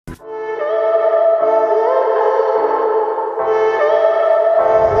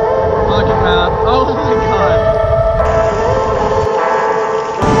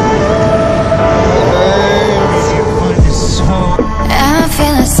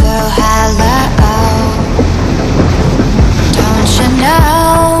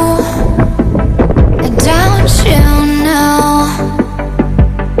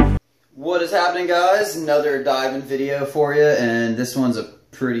another diving video for you, and this one's a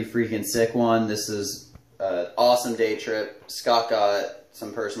pretty freaking sick one. This is an awesome day trip. Scott got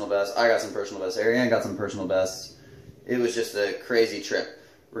some personal bests. I got some personal bests. Ariane got some personal bests. It was just a crazy trip.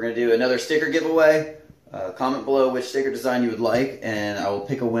 We're going to do another sticker giveaway. Comment below which sticker design you would like, and I will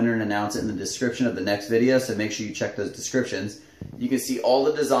pick a winner and announce it in the description of the next video, so make sure you check those descriptions. You can see all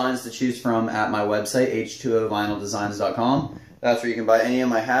the designs to choose from at my website, h2ovinyldesigns.com. That's where you can buy any of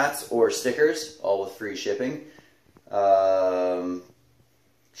my hats or stickers, all with free shipping. Share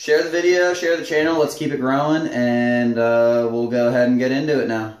the video, share the channel, let's keep it growing, and we'll go ahead and get into it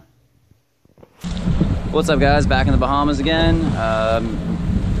now. What's up, guys? Back in the Bahamas again.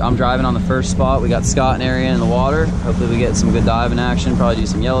 I'm driving on the first spot. We got Scott and Ariane in the water. Hopefully we get some good diving action, probably do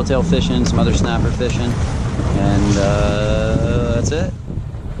some yellowtail fishing, some other snapper fishing, and that's it.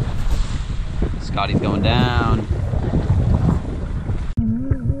 Scotty's going down.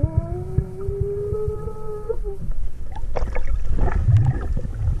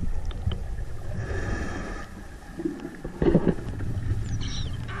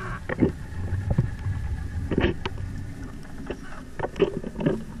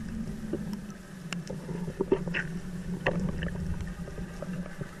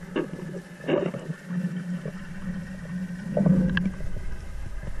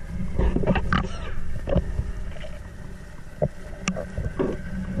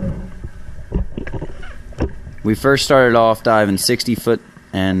 We first started off diving 60 foot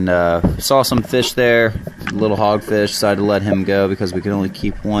and saw some fish there, little hogfish. Decided to let him go because we could only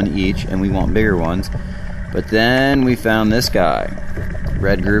keep one each and we want bigger ones. But then we found this guy,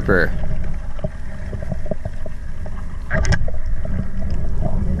 red grouper.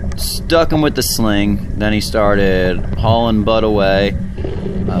 Stuck him with the sling, then he started hauling butt away.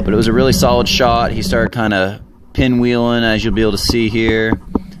 But it was a really solid shot. He started kind of pinwheeling, as you'll be able to see here.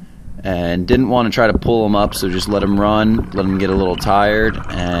 And didn't want to try to pull him up, so just let him run, let him get a little tired,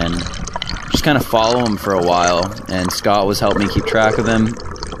 and just kind of follow him for a while. And Scott was helping me keep track of him.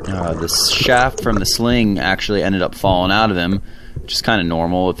 The shaft from the sling actually ended up falling out of him, which is kind of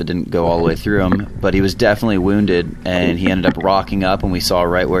normal if it didn't go all the way through him. But he was definitely wounded, and he ended up rocking up, and we saw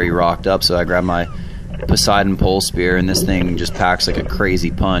right where he rocked up, so I grabbed my Poseidon pole spear, and this thing just packs like a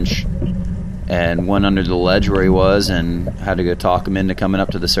crazy punch. And went under the ledge where he was and had to go talk him into coming up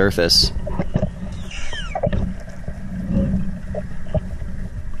to the surface.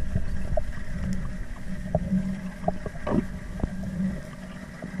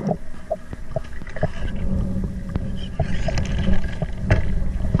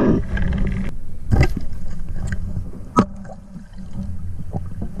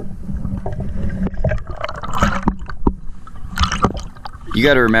 You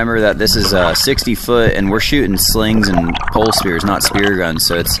got to remember that this is 60 foot and we're shooting slings and pole spears, not spear guns,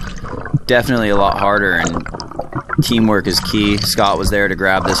 so it's definitely a lot harder, and teamwork is key. Scott was there to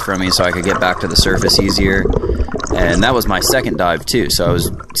grab this from me so I could get back to the surface easier, and that was my second dive too, so I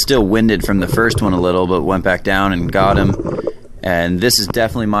was still winded from the first one a little, but went back down and got him. And this is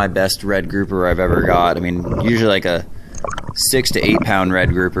definitely my best red grouper I've ever got. I mean, usually like a 6 to 8 pound red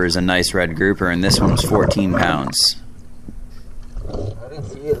grouper is a nice red grouper, and this one was 14 pounds. I didn't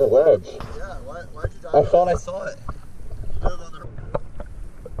see the ledge. Yeah, why'd you dive? I thought I saw it.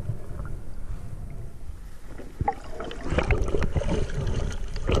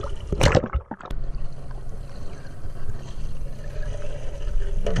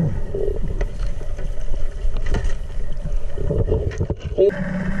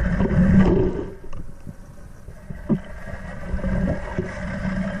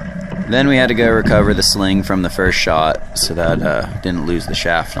 Then we had to go recover the sling from the first shot so that didn't lose the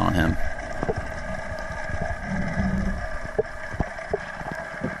shaft on him.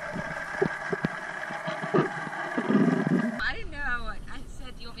 I didn't know. I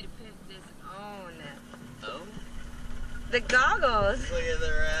said, do you want me to put this on? Oh? The goggles. Look at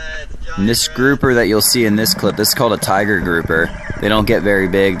the reds. And this grouper that you'll see in this clip, this is called a tiger grouper. They don't get very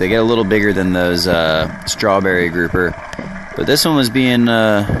big. They get a little bigger than those strawberry grouper. But this one was being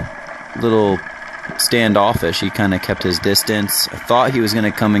little standoffish. He kind of kept his distance. I thought he was going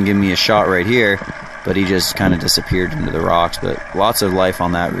to come and give me a shot right here, but he just kind of disappeared into the rocks. But lots of life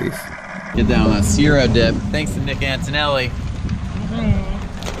on that reef. Get down on that zero dip. Thanks to Nick Antonelli.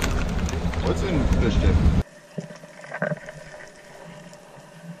 What's in fish dip?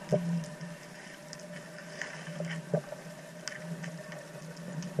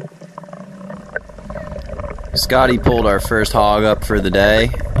 Scotty pulled our first hog up for the day,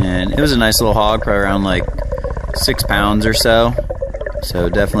 and it was a nice little hog, probably around like 6 pounds or so. So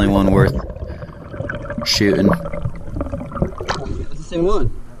definitely one worth shooting. That's the same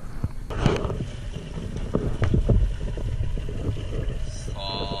one.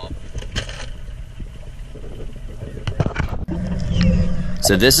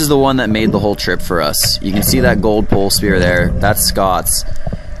 So this is the one that made the whole trip for us. You can see that gold pole spear there. That's Scott's.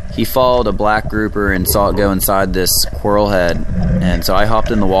 He followed a black grouper and saw it go inside this coral head. And so I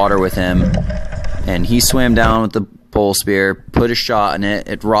hopped in the water with him, and he swam down with the pole spear, put a shot in it.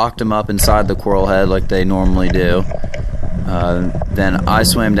 It rocked him up inside the coral head like they normally do. Then I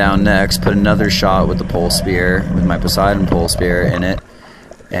swam down next, put another shot with the pole spear, with my Poseidon pole spear in it,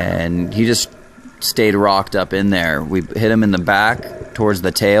 and he just stayed rocked up in there. We hit him in the back towards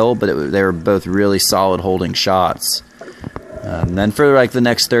the tail, but they were both really solid holding shots. And then for like the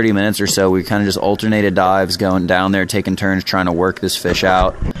next 30 minutes or so, we kind of just alternated dives, going down there, taking turns trying to work this fish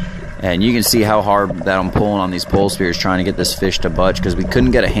out. And you can see how hard that I'm pulling on these pole spears trying to get this fish to budge, because we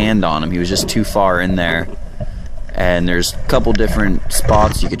couldn't get a hand on him. He was just too far in there. And there's a couple different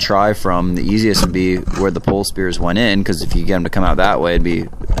spots you could try from. The easiest would be where the pole spears went in, because if you get them to come out that way,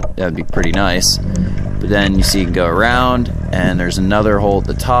 that would be pretty nice. But then you see you can go around, and there's another hole at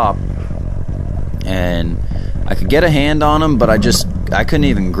the top, and I could get a hand on him, but I couldn't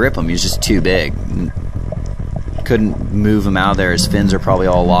even grip him. He was just too big. Couldn't move him out there. His fins are probably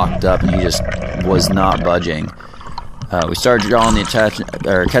all locked up, and he just was not budging. We started drawing the attention,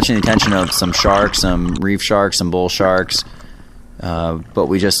 or catching the attention of some sharks, some reef sharks, some bull sharks, but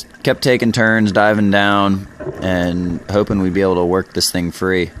we just kept taking turns, diving down, and hoping we'd be able to work this thing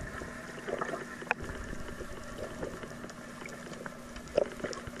free.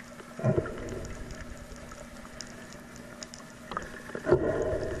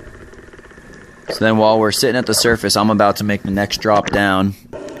 So then while we're sitting at the surface, I'm about to make the next drop down,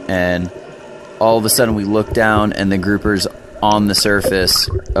 and all of a sudden we look down and the grouper's on the surface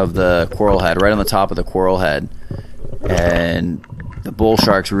of the coral head, right on the top of the coral head, and the bull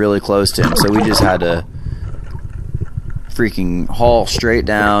shark's really close to him, so we just had to freaking haul straight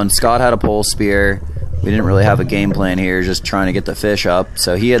down. Scott had a pole spear. We didn't really have a game plan here, just trying to get the fish up.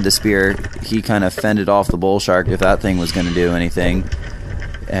 So he had the spear. He kind of fended off the bull shark if that thing was going to do anything,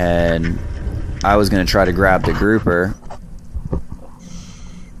 and I was going to try to grab the grouper,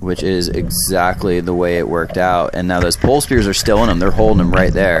 which is exactly the way it worked out. And now those pole spears are still in them. They're holding them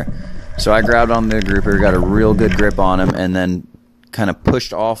right there. So I grabbed on the grouper, got a real good grip on him, and then kind of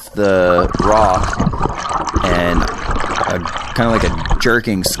pushed off the rock, and kind of like a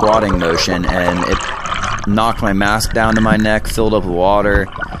jerking, squatting motion, and it knocked my mask down to my neck, filled up with water.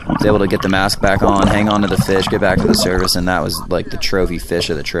 I was able to get the mask back on, hang on to the fish, get back to the surface, and that was like the trophy fish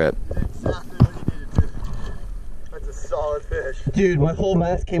of the trip. Solid fish. Dude, my whole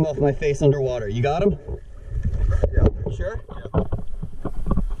mask came off my face underwater. You got him? Yeah. Sure? Yeah.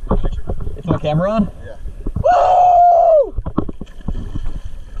 Is my camera on? Yeah. Woo!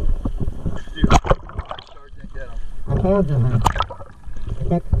 Dude, shark didn't get him. My hand's in there.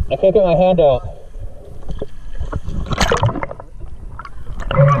 I can't get my hand out.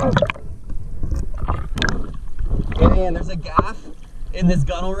 Man, there's a gaff in this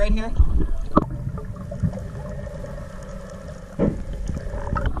gunnel right here.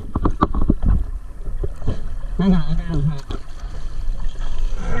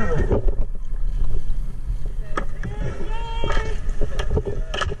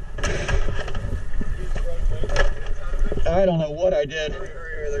 I don't know what I did.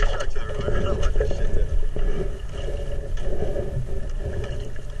 There's sharks everywhere. I don't want this shit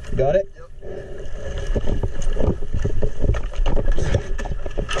to... Got it? Yep.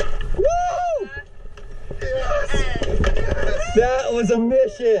 Woo! Yes! That was a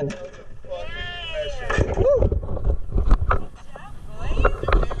mission. Woo!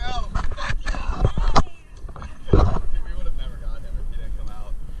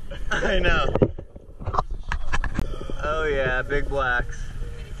 I know. Oh yeah, big blacks.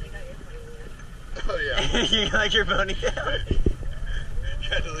 Oh yeah. You like your ponytail? You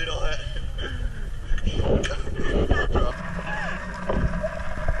gotta delete all that.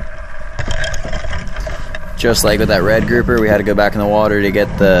 Just like with that red grouper, we had to go back in the water to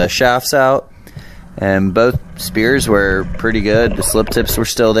get the shafts out, and both spears were pretty good. The slip tips were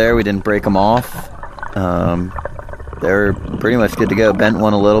still there. We didn't break them off. They were pretty much good to go. Bent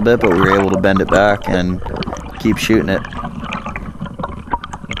one a little bit, but we were able to bend it back and keep shooting it.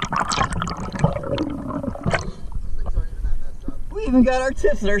 We even got our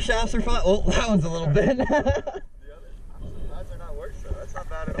tips and our shafts are fine. Well, that one's a little bent. The other sides are not worse, so that's not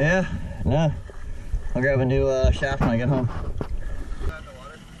bad at all. Yeah, no. I'll grab a new shaft when I get home.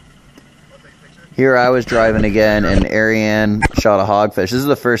 Here I was driving again, and Ariane shot a hogfish. This is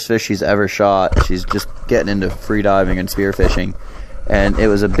the first fish she's ever shot. She's just getting into free diving and spearfishing, and it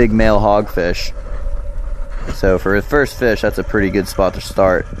was a big male hogfish. So for a first fish, that's a pretty good spot to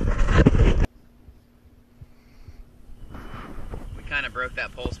start. We kind of broke that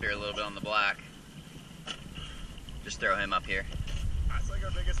just throw him up here. That's like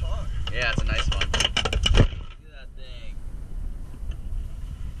our biggest hog. Yeah, it's a nice one. Look at that thing.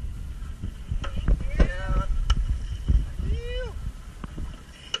 Yeah.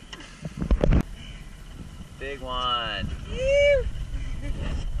 Big one.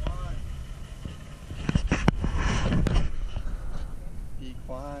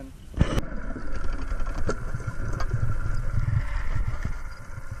 Equine.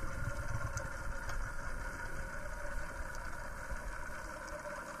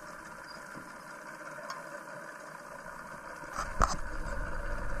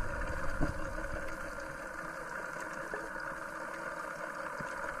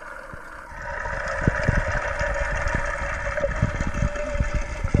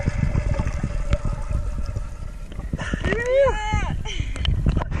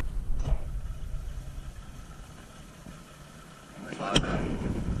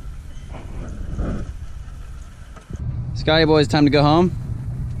 Scotty boys, time to go home.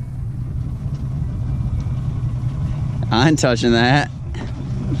 I ain't touching that.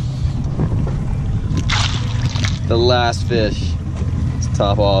 The last fish. Let's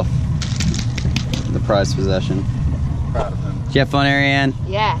top off the prized possession. Proud of him. Did you have fun, Ariane?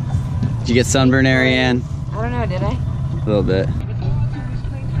 Yeah. Did you get sunburn, Ariane? I don't know, did I? A little bit.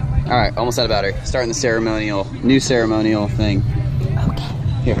 All right, almost out of battery. Starting the ceremonial, new ceremonial thing. Okay.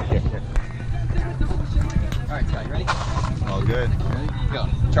 Here. All right, Scott, you ready? All good. Ready? Go.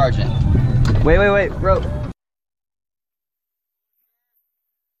 Charge it. Wait, rope.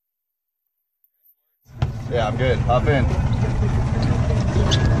 Yeah, I'm good. Hop in.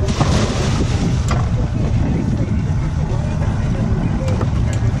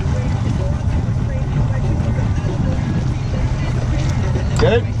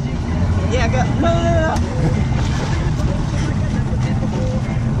 Good? Yeah, go. No.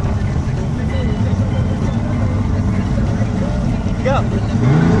 Go.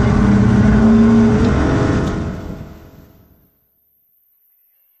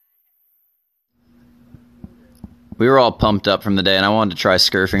 We were all pumped up from the day, and I wanted to try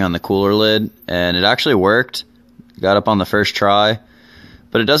scurfing on the cooler lid, and it actually worked. Got up on the first try,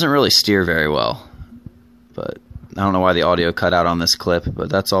 but it doesn't really steer very well. But I don't know why the audio cut out on this clip,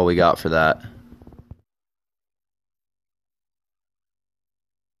 but that's all we got for that.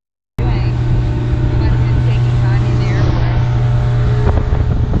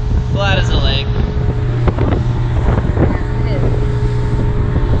 Flat as a lake.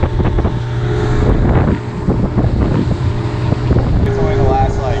 It's only the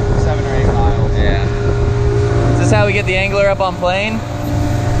last like 7 or 8 miles. Yeah. Is this how we get the angler up on plane?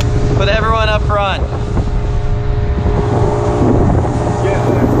 Put everyone up front.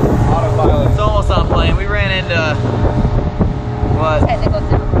 Yeah, autopilot. It's almost on plane. We ran into what?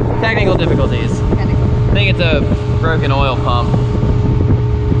 Technical difficulties. I think it's a broken oil pump.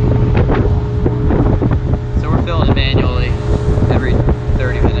 So we're filling it manually every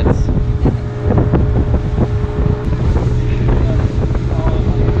 30 minutes.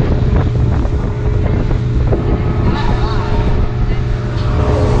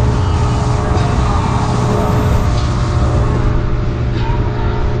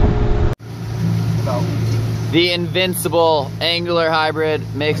 The invincible angler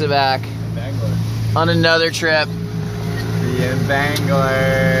hybrid makes it back Bangler. on another trip. The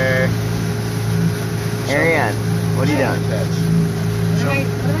Bangler. Ariane, what are you doing?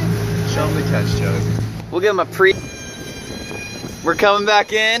 Show him the catch, Joe. We'll give him a pre. We're coming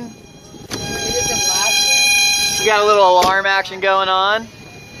back in. We got a little alarm action going on.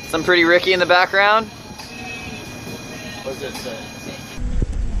 Some pretty Ricky in the background. What does it say?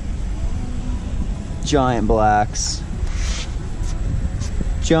 Giant blacks.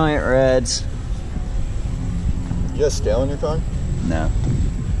 Giant reds. You got scale on your tongue? No.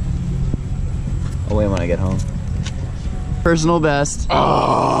 I'll wait when I get home. Personal best.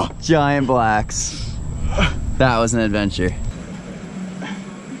 Oh. Giant blacks. That was an adventure.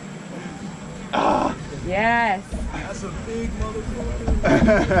 Yes. That's a big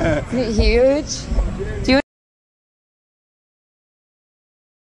motherfucker. Isn't it huge? Do you